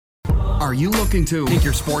Are you looking to take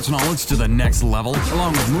your sports knowledge to the next level,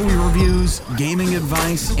 along with movie reviews, gaming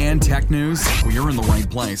advice, and tech news? Well, you're in the right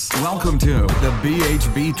place. Welcome to the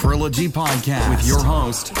BHB Trilogy podcast with your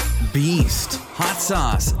host, Beast, Hot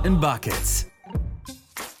Sauce, and Buckets.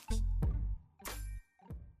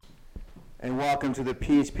 And welcome to the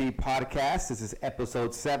PHP podcast. This is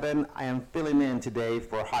episode 7. I am filling in today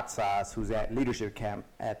for Hot Sauce, who's at leadership camp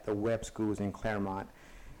at the Webb Schools in Claremont.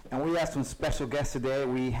 And we have some special guests today.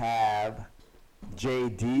 We have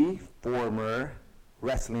JD, former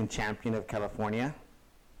wrestling champion of California.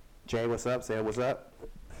 Jay, what's up? Say what's up.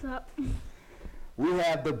 What's up? We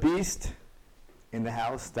have the Beast in the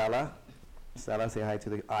house, Stella. Stella, say hi to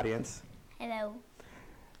the audience. Hello.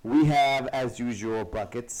 We have, as usual,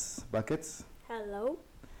 Buckets. Buckets. Hello.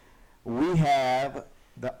 We have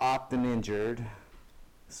the often injured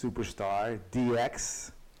superstar,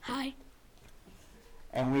 DX. Hi.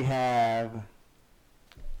 And we have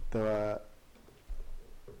the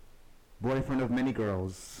boyfriend of many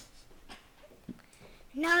girls.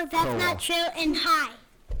 No, that's not true, and hi.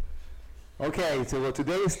 Okay, so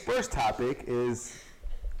today's first topic is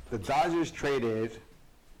the Dodgers traded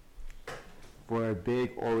for a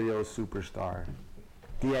big Oreo superstar.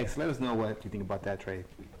 DX, let us know what you think about that trade.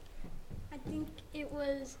 I think it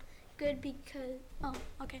was good because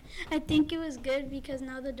I think it was good because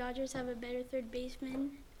now the Dodgers have a better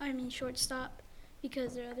shortstop,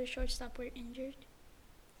 because their other shortstop were injured.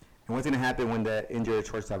 And what's going to happen when the injured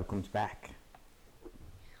shortstop comes back?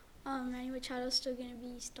 Manny Machado's still going to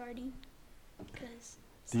be starting.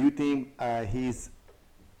 Do you think he's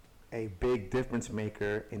a big difference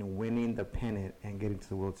maker in winning the pennant and getting to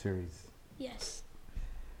the World Series? Yes.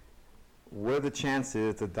 What are the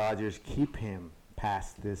chances the Dodgers keep him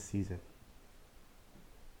past this season?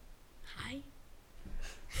 Hi.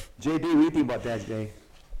 JD, what do you think about that, Jay?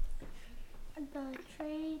 The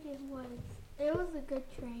trade, it was a good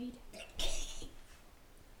trade.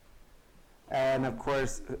 And of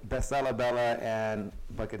course, Bella and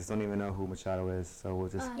Buckets don't even know who Machado is, so we'll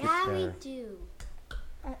just skip there. We do.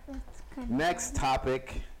 Next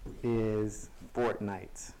topic is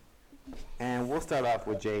Fortnite. And we'll start off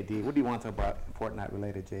with JD. What do you want to talk about Fortnite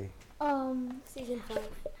related, Jay? Season 5.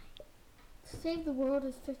 Save the World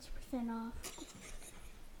is 50% off.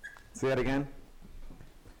 Say that again?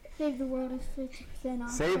 Save the World is 50% off.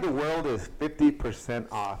 Save the World is 50%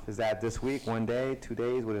 off. Is that this week, 1 day, 2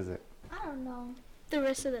 days? What is it? I don't know. The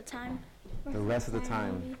rest of the time. The rest of the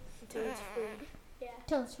time. Maybe. Until it's free. Yeah.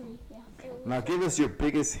 Till it's free, yeah. Now give us your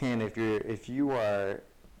biggest hint. If you are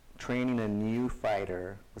training a new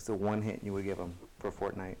fighter, what's the one hint you would give them for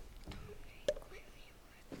Fortnite?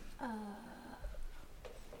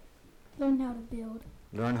 Learn how to build.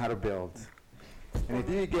 Learn how to build. And if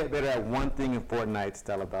you could get better at one thing in Fortnite,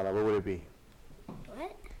 Stella Bella, what would it be?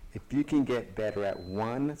 What? If you can get better at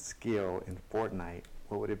one skill in Fortnite,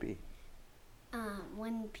 what would it be?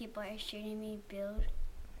 When people are shooting me, build.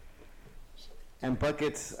 And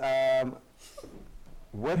Buckets,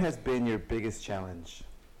 what has been your biggest challenge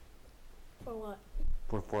For what?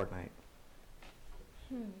 for Fortnite?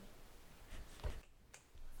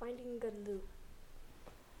 Finding good loot.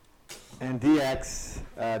 And DX,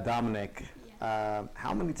 Dominic,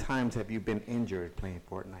 how many times have you been injured playing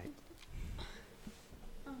Fortnite?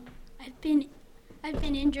 I've been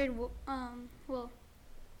injured.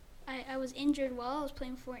 I was injured while I was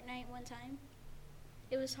playing Fortnite one time.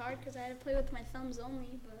 It was hard because I had to play with my thumbs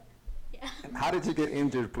only, but yeah. And how did you get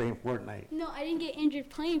injured playing Fortnite? No, I didn't get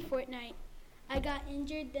injured playing Fortnite. I got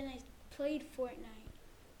injured, then I played Fortnite,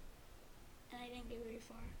 and I didn't get very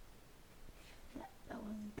far. That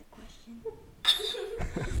wasn't the question.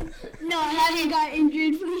 No, I haven't got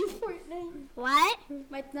injured playing Fortnite. What?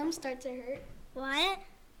 My thumb starts to hurt. What?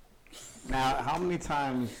 Now, how many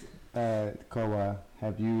times, Koa,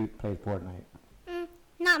 have you played Fortnite?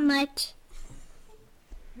 Not much.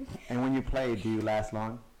 And when you play, do you last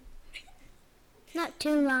long? Not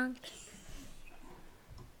too long.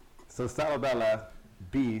 So, Stella Bella,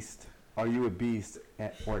 Beast, are you a beast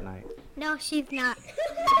at Fortnite? No, she's not.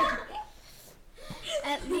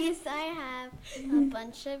 At least I have a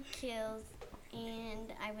bunch of kills,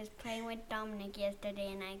 and I was playing with Dominic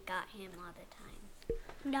yesterday, and I got him all the time.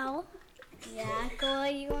 No. Yeah, Koa,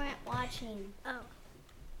 you weren't watching. Oh.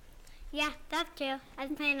 Yeah, that's true. I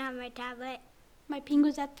was playing on my tablet. My ping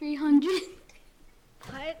was at 300.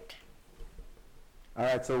 What? All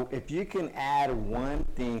right, so if you can add one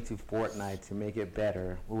thing to Fortnite to make it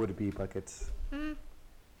better, what would it be, Buckets? A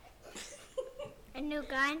new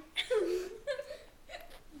gun?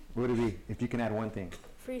 What would it be if you can add one thing?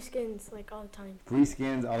 Free skins, like, all the time. Free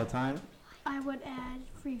skins all the time? I would add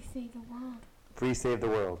free save the world. Free save the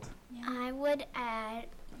world. Yeah. would add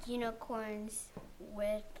unicorns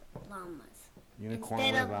with llamas. Unicorn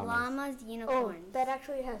Instead with of llamas. Oh, unicorns. that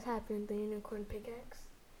actually has happened. The unicorn pickaxe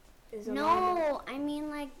is a llama. No, I mean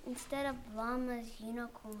like instead of llamas,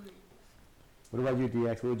 unicorns. What about you,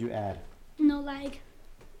 DX? What would you add? No lag.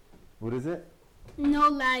 What is it? No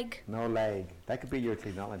lag. No lag. That could be your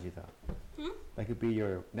technology, though. That could be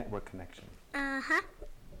your network connection, Uh-huh.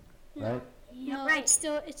 right? No, right. it's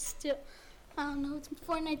still. I don't know.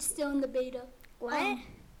 Fortnite's still in the beta. What?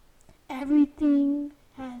 Everything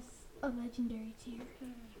has a legendary tier.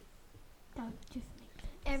 That would just make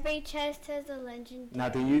sense. Every chest has a legendary. Now,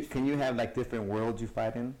 can you have like different worlds you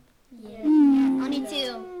fight in? Yeah. Only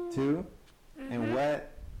 2. 2? And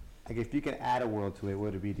what? Like, if you can add a world to it,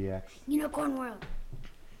 what would it be, DX? Unicorn world.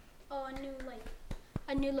 Oh,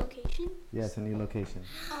 a new location. Yes, a new location.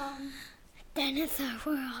 Dinosaur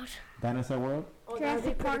world. Dinosaur World? Oh, that would be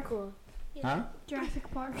Jurassic pretty Park. cool. Huh?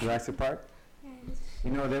 Jurassic Park. Jurassic Park?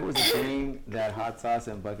 You know, there was a game that Hot Sauce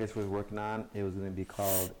and Buckets was working on. It was going to be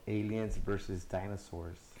called Aliens versus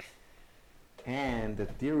Dinosaurs. And the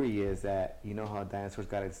theory is that, you know how dinosaurs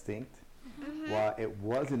got extinct? While it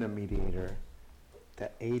wasn't a mediator, the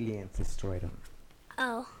aliens destroyed them.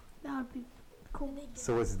 Oh. That would be cool.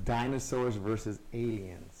 So it's dinosaurs versus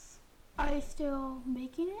aliens. Are they still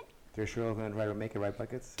making it? They're sure going to make it, right,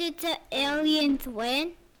 Buckets? Did the aliens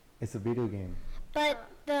win? It's a video game. But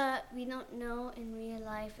we don't know in real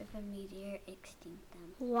life if a meteor extinct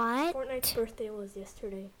them. What? Fortnite's birthday was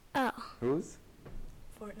yesterday. Oh. Whose?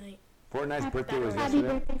 Fortnite. Fortnite's birthday was Happy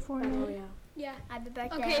yesterday. birthday, Oh, Fortnite. yeah. Yeah. Happy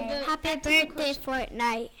birthday. Okay, but Happy back to the birthday,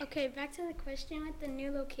 Fortnite. Okay, back to the question with the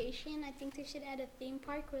new location. I think they should add a theme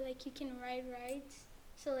park where like you can ride rides.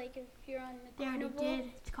 So like if you're on the They already carnival,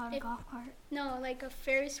 did. It's called a If- golf cart. no, like a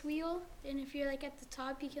Ferris wheel, and if you're like at the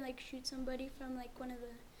top, you can like shoot somebody from like one of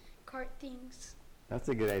the cart things. That's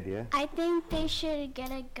a good idea. I think they should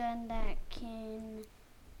get a gun that can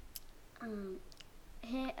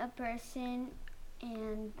hit a person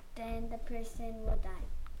and then the person will die.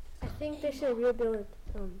 I think they should rebuild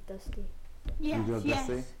Dusty. Yes, Rebuild yes.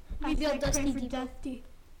 Dusty? Rebuild Hashtag Dusty pray for Depot. Dusty.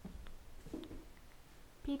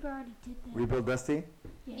 People already did that. Rebuild Dusty?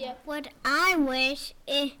 Yeah. What I wish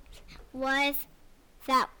it was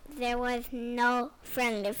that there was no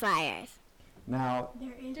friendly fires. Now,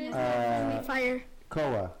 There is There's no no Uh, friendly fire.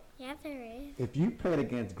 Koa, Yeah, there is. if you played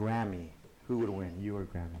against Grammy, who would win? You or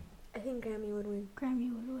Grammy? I think Grammy would win.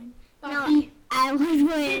 Grammy would win. No, I would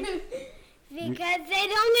win. Because they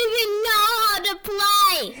don't even know how to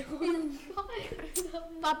play.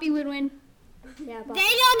 Poppy would win. Yeah, They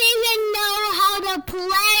don't even know how to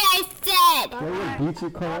play, I said. They would beat you,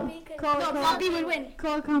 Koa? No, Poppy would win.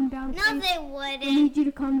 Cole, calm down, No, please. they I wouldn't. need you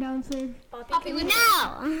to calm down, sir. Poppy would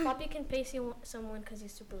No. Poppy can pay someone because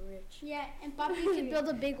he's super rich. Yeah, and Poppy could build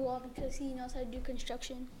a big wall because he knows how to do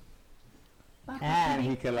construction. And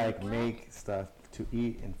he could, like, make stuff to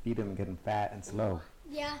eat and feed him and get him fat and slow.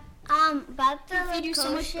 Yeah. About the Feed you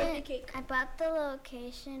so much birthday location, cake. about the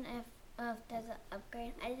location, if there's an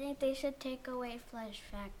upgrade, I think they should take away Flash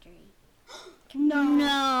Factory. No.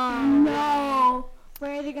 No.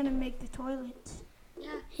 Where are they going to make the toilets? Yeah.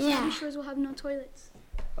 Yeah. Savvy Shores will have no toilets.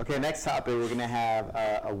 Okay, next topic, we're going to have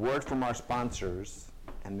a word from our sponsors,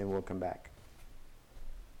 and then we'll come back.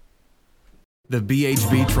 The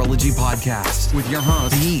BHB Trilogy Podcast with your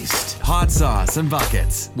hosts, Beast, Hot Sauce, and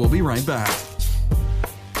Buckets. We'll be right back.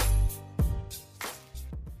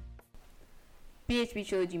 BHB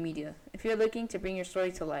Trilogy Media. If you're looking to bring your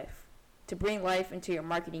story to life, to bring life into your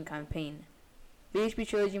marketing campaign, BHB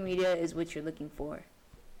Trilogy Media is what you're looking for.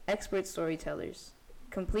 Expert storytellers.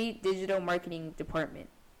 Complete digital marketing department.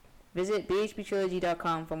 Visit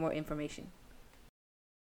bhbtrilogy.com for more information.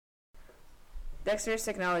 Dexter's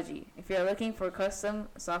Technology. If you're looking for custom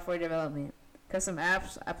software development, custom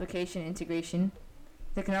apps, application integration,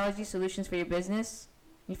 technology solutions for your business,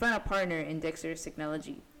 you find a partner in Dexter's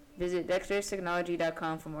Technology. Visit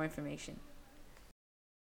dexterstechnology.com for more information.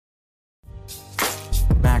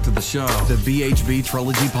 Back to the show, the BHB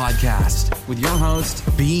Trilogy Podcast with your host,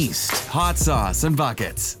 Beast, Hot Sauce, and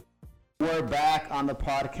Buckets. We're back on the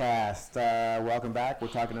podcast. Welcome back. We're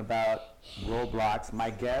talking about Roblox.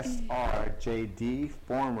 My guests are JD,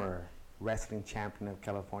 former wrestling champion of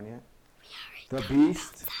California, The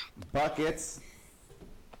Beast, Buckets,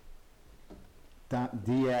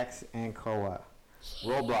 DX, and Koa.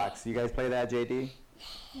 Roblox. You guys play that, JD?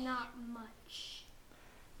 Not much.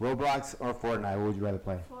 Roblox or Fortnite? What would you rather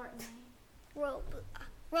play? Fortnite.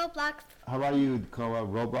 Roblox. How about you, Koa?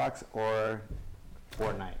 Roblox or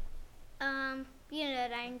Fortnite? You know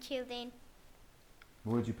that I'm choosing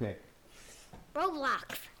What would you pick?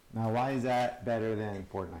 Roblox. Now, why is that better than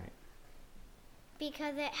Fortnite?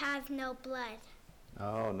 Because it has no blood.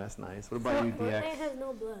 Oh, that's nice. What about you, Fortnite DX? has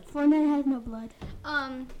no blood. Fortnite has no blood.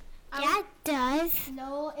 Yeah, it does.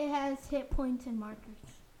 No, it has hit points and markers.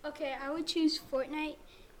 Okay, I would choose Fortnite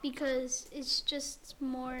because it's just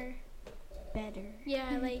more. Better.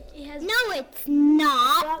 Yeah, like it has. No, it's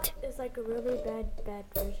not. That is like a really bad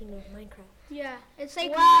version of Minecraft. Yeah, it's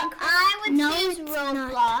like. Well, Minecraft. I would No, choose it's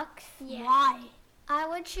Roblox. not. Yeah. Why? I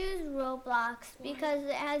would choose Roblox because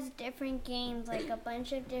it has different games, like a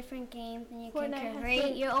bunch of different games, and you can Fortnite has create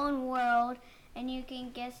different- your own world, and you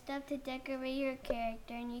can get stuff to decorate your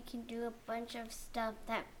character, and you can do a bunch of stuff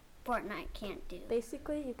that Fortnite can't do.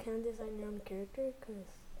 Basically, you can design your own character because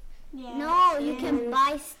Yeah. No, you skins, can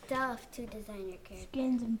buy stuff to design your character.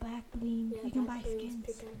 skins and back bling. You can buy skins.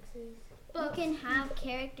 You But, can have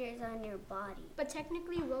characters on your body. but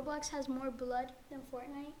technically, Roblox has more blood than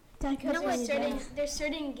Fortnite. Because Because No, there's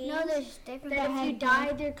certain games No, there's different. that if you have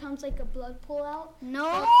die, there comes like a blood pool out. No,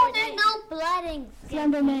 Fortnite- there's no blood in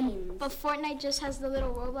Slenderman. games. But Fortnite just has the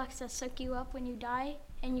little Roblox that suck you up when you die,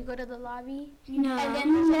 and you go to the lobby. No, And then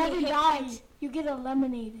you when never hit die. points- You get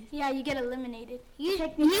eliminated. Yeah, you get eliminated. You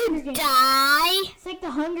Check the Hunger Games. die. It's like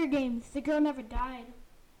the Hunger Games. The girl never died.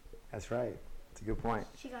 That's right. That's a good point.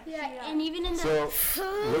 Yeah, and even in the So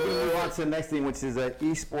we're going to move on to the next thing, which is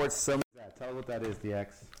esports summer. Tell us what that is,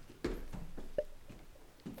 DX.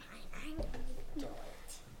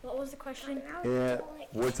 what was the question? Yeah,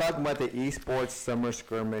 we're talking about the esports summer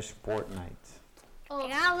skirmish Fortnite. I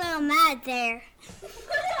got a little mad there.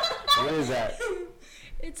 What is that?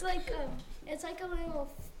 it's like a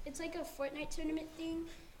Fortnite tournament thing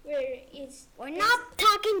where We're not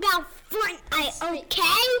talking about Fortnite,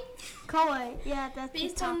 okay? Koa, yeah, that's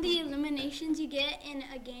based the on topic. the eliminations you get in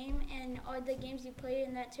a game and all the games you play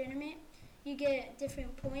in that tournament. You get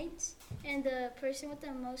different points, and the person with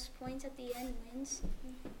the most points at the end wins.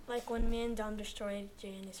 Like when me and Dom destroyed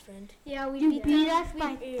Jay and his friend. Yeah, we You beat beat them. us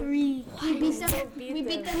by 3. We beat them. beat We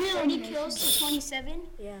beat them. them 30 kills to 27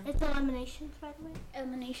 Yeah. It's eliminations, by the way.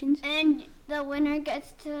 eliminations. And the winner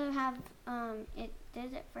gets to have it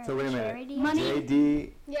does it for So wait a minute. charity. Money.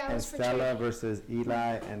 JD Yeah, it and was for Stella charity. versus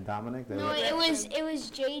Eli and Dominic. That No, was- it was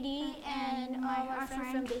JD and my our friend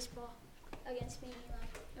from friend. baseball against me and Eli.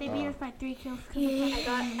 They beat us by 3 kills.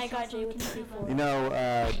 I got Jay with the C4. You know,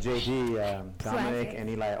 JD, Dominic, and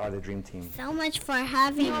Eli are the dream team. So much for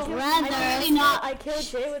having brothers. I killed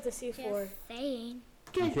Jay with the C4, Saying.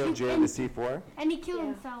 You killed Jay with the C4? And he killed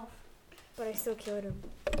Yeah. himself. but I still killed him.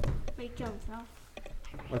 But he killed himself.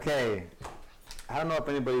 Okay. I don't know if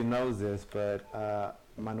anybody knows this, but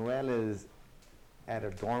Manuel is at a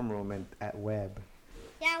dorm room at Webb,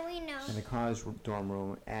 Yeah, we know. in the college dorm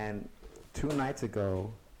room, and 2 nights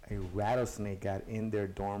ago, a rattlesnake got in their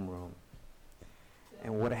dorm room.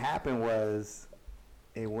 And what happened was,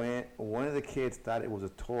 one of the kids thought it was a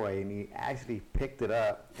toy, and he actually picked it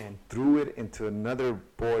up and threw it into another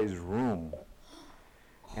boy's room.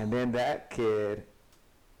 And then that kid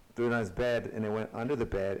threw it on his bed, and it went under the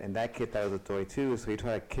bed, and that kid thought it was a toy too, so he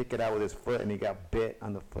tried to kick it out with his foot, and he got bit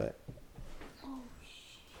on the foot.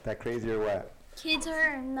 That crazy or what? Kids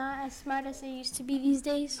are not as smart as they used to be these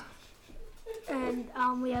days. And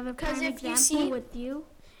we have a 'Cause prime if you example see- with you.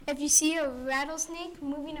 If you see a rattlesnake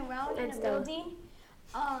moving around in And a Stella. building,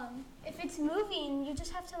 if it's moving, you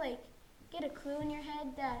just have to like get a clue in your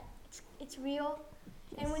head that it's real.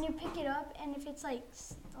 And when you pick it up, and if it's like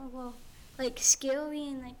like scaly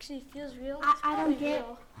and like actually feels real, it's I don't probably get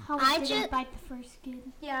real. how I it didn't ju- bite the first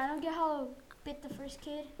kid. Yeah, I don't get how it bit the first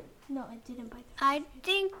kid. No, it didn't bite the first I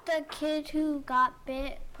think the kid who got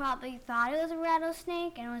bit probably thought it was a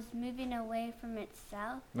rattlesnake and was moving away from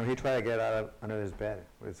itself. No, he tried to get out of under his bed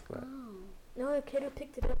with his foot. No, the kid who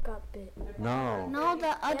picked it up got bit. No. No,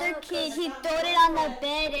 the other kid, he threw it on the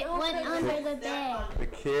bed. It went under the bed. The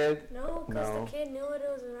kid, No, because No. the kid knew it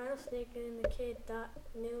was a rattlesnake, and the kid thought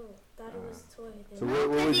it was a toy. so Then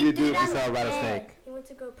what would you do if you saw a rattlesnake? he went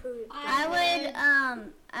to go prove it.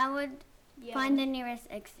 I would find the nearest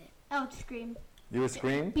exit. I would scream. You would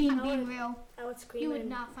scream? Being real. I would scream. You would and-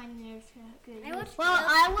 not find the nearest good. Well,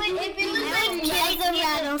 I would if it was like kill the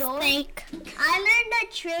rattlesnake. I learned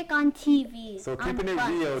a trick on TV. So on keeping it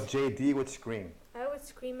buses. real, JD would scream. I would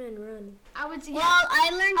scream and run. I would say. Well, I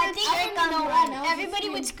learned I a think trick on no run. one. Everybody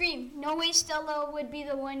would scream. No way Stella would be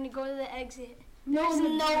the one to go to the exit. No, There's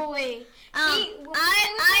no way. I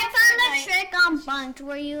found a trick on bunked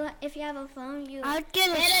where you, if you have a phone, you I'd get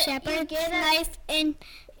a shepherd's get a- knife and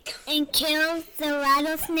kill the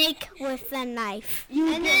rattlesnake with the knife.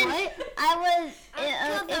 and then I was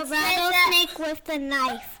Kill the it said that rattlesnake with the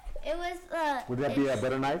knife. it was Would that be a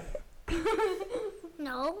better knife?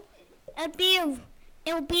 No, it'd be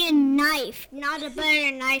It would be a knife, not a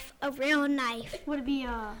butter knife, a real knife. Would it be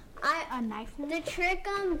a knife? The trick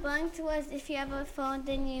on bunks was if you have a phone,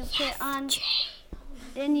 then you put on.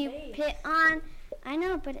 Then you put on. I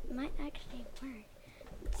know, but it might actually work.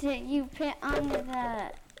 So you put on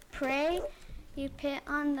the prey. You put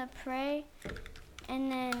on the prey,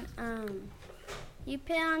 and then you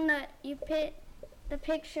put the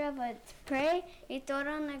picture of a prey. You throw it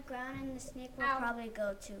on the ground, and the snake will probably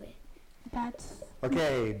go to it.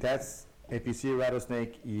 Okay, that's if you see a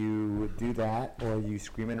rattlesnake, you would do that, or you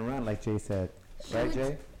scream and run, like Jay said. Right,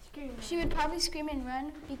 Jay? She would probably scream and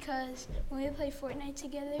run because when we play Fortnite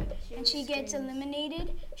together and she gets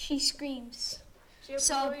eliminated, she screams.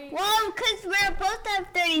 So Well, because we're supposed to have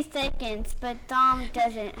 30 seconds, but Dom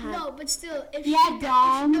doesn't have. no, but still, if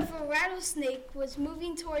if a rattlesnake was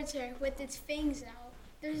moving towards her with its fangs out,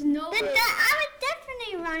 there's no way. I would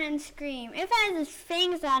definitely run and scream. If it has its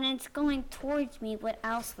fangs out and it's going towards me, what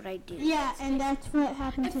else would I do? Yeah, and that's what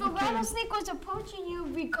happened If to a the kid. rattlesnake was approaching you,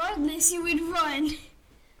 regardless, you would run.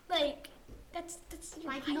 Like that's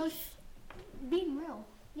Like, no, being real.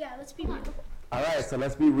 yeah. Let's be real. All right, so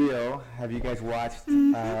let's be real. Have you guys watched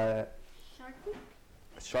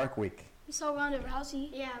Shark Week? We saw Ronda Rousey.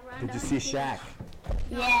 Yeah, right. Did you see Shaq?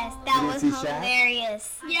 Yes, that You was didn't see Shaq?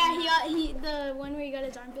 hilarious. Yeah, he the one where he got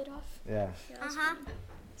his arm bit off. Yeah.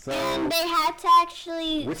 So, And they had to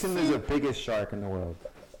actually. which one is the biggest shark in the world?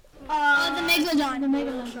 The megalodon. The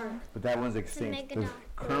megalodon. But that one's extinct. The Megalodon.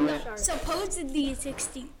 current, Supposedly it's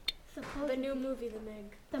extinct. The new movie, The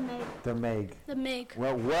Meg. The Meg. the Meg. The Meg.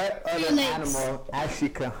 Well, what other Phoenix. animal actually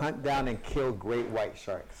can hunt down and kill great white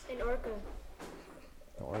sharks? An orca.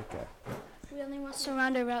 The orca. We only want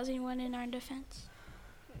Ronda Rousey one in our defense.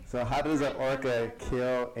 So how does an orca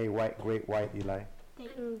kill a great white, Eli?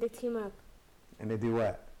 They team up. And they do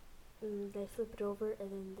what? They flip it over and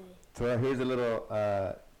then they. So here's a little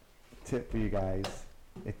tip for you guys.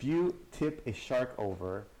 If you tip a shark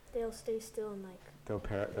over, They'll stay still and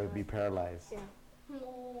like. they'll be paralyzed. Yeah.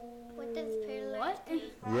 What does paralyzed mean?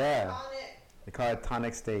 Yeah. They call it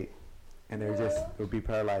tonic state. And they'll be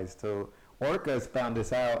paralyzed. So orcas found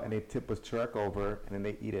this out and they tip a shark over and then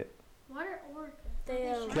they eat it. What are orcas?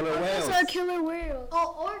 They Killer whales. Those are killer whales.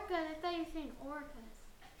 Oh, orcas. I thought you were saying orcas.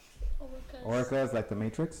 Orcas like the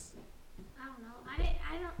Matrix? I don't know.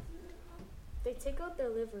 I don't. They take out their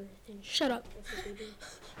liver. Shut up. That's what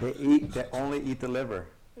they do. They only eat the liver.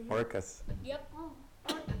 Orcas. Yep.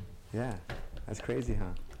 Yeah. That's crazy,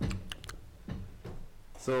 huh?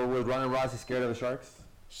 So was Ronda Rousey scared of the sharks?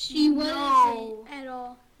 She wasn't at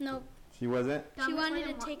all. No. She wasn't? She wanted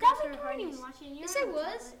to take off her harness. Yes, I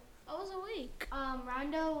was. I was awake.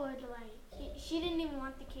 Rondo would like. She didn't even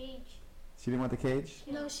want the cage. She didn't want the cage?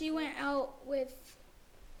 No, she went out with.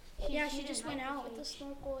 She didn't just like went the out with the cage.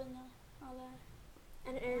 snorkel and all that.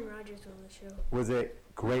 And Aaron Rodgers was on the show. Was it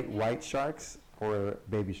great white sharks or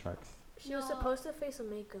baby sharks? She was supposed to face a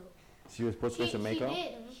Mako. She was supposed to face a Mako?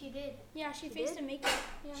 She did. Yeah, she faced a Mako.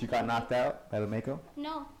 Yeah. She got knocked out by the Mako?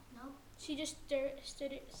 No. No. She just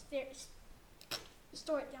stored it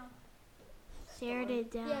down. Stared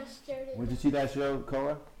it down. Yeah, stared it. Did you see that show,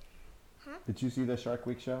 Koa? Huh? Did you see the Shark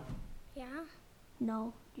Week show? Yeah.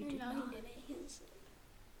 No, you did No, not. he didn't. He was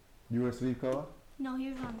You were asleep, Koa? No,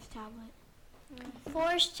 he was on his tablet.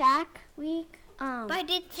 For Shaq Week, But I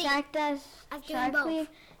did think Shaq does I was doing Shark both. Week.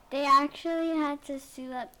 They actually had to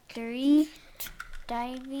suit up 3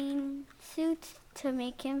 diving suits to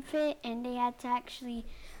make him fit, and they had to actually,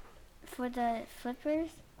 for the flippers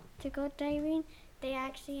to go diving, they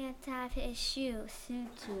actually had to have his shoe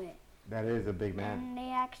sewed to it. That is a big man. And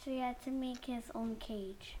they actually had to make his own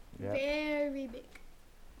cage. Yeah. very big.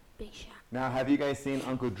 Big shot. Now, have you guys seen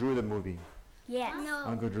Uncle Drew the movie? Yes. no.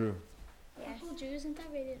 Uncle Drew? Uncle Drew, isn't that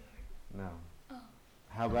rated? No. Oh.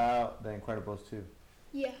 How about The Incredibles 2?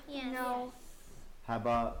 Yeah. No. How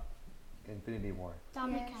about Infinity War?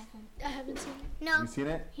 Dominic Yes. hasn't. I haven't seen it. No. You seen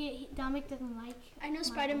it? Dominic doesn't like. I know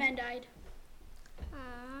Spider-Man died,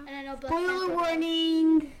 Aw. and I know Black Spoiler Panther.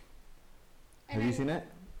 warning. Have you seen it?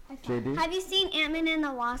 JD? Have you seen Ant-Man and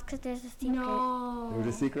the Wasp? Because there's a secret. No. It was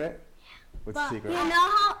a secret? What's the secret? You know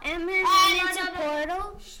how Ant-Man went into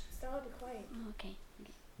Portal? Stella, be quiet. Okay.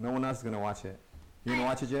 No one else is going to watch it. You going to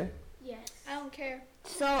watch it, Jay? Yes. I don't care.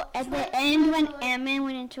 So at the end, when Ant-Man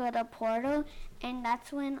went into the portal, and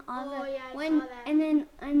that's when all Oh, the yeah, I when saw that. and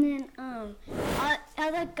then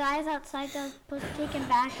all the guys outside that was supposed to take him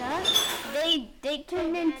back up, they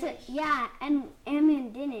turned into and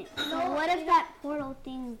Ant-Man didn't. So what if that portal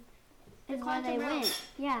thing is where they quantum realm. went?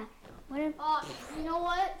 Yeah. What if? You know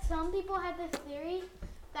what? Some people had this theory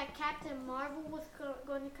that Captain Marvel was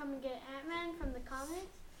going to come and get Ant-Man from the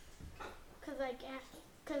comics. Because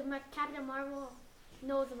Captain Marvel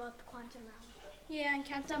knows about the quantum realm. Yeah, and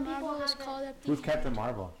Captain Some people Marvel is have it. called up. Who's Captain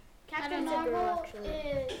Marvel? Captain don't know. Marvel Actually.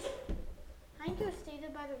 is, I think it was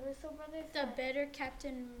stated by the Russo brothers. The better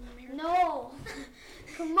Captain America. No,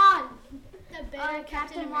 come on. The better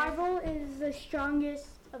Captain America. Marvel is the strongest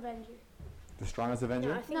Avenger. The strongest Avenger?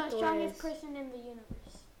 No, I think No, Thor strongest is. person in the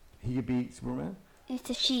universe. He could beat Superman? It's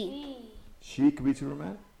a she. She could beat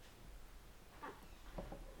Superman?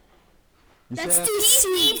 You That's said-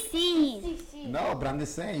 DC. DC. No, but I'm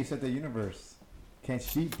just saying, you said the universe. Can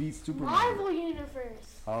she beat Superman? Marvel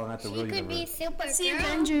universe. Oh, not the She real could be universe. Supergirl. The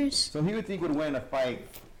Avengers. So who would think would win a fight?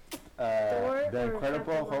 Thor The or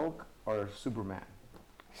Incredible Captain Hulk or Superman?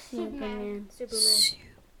 Superman. Superman.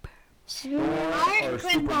 Thor or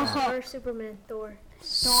Superman? Or Superman. Thor.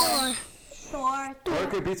 Thor. Thor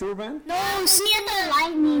could beat Superman? No, she had the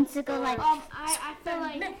lightning to go like. I feel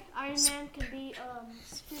like Iron Man could be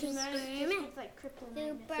Superman. It's like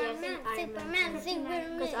kryptonite.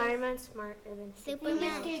 Superman. Because Iron Man's smarter than He Superman.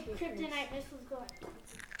 just gave kryptonite missiles go.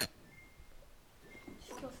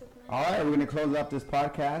 Just kill Superman. All right, we're going to close up this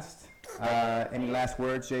podcast. Any last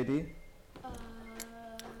words, JD?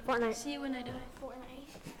 Fortnite. See you when I die.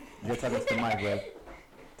 Fortnite. You're talking to the mic, Red.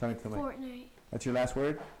 Tell me to the mic. Fortnite. That's your last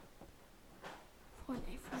word?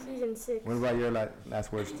 Fortnite. Season 6. What about your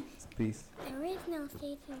last words, please? There is no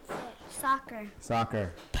season 6. Soccer.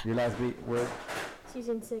 Soccer. Your last word?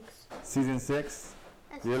 Season 6. Season 6.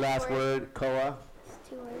 Your last word, Koa.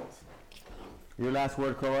 2 words. Your last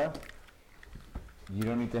word, Koa. You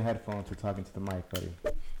don't need the headphones. We're talking to the mic, buddy.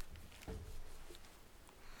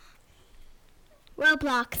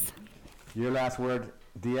 Roblox. Your last word,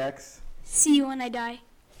 DX. See you when I die.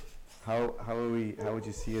 How would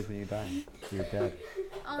you see us when you die? You're dead.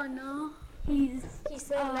 Oh no. He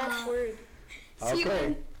said last word.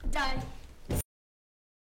 Okay. Die.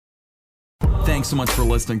 Thanks so much for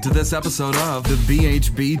listening to this episode of the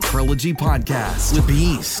BHB Trilogy Podcast with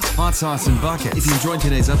Beast, Hot Sauce, and Bucket. If you enjoyed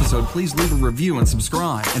today's episode, please leave a review and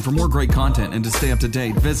subscribe. And for more great content and to stay up to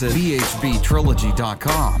date, visit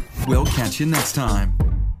bhbtrilogy.com. We'll catch you next time.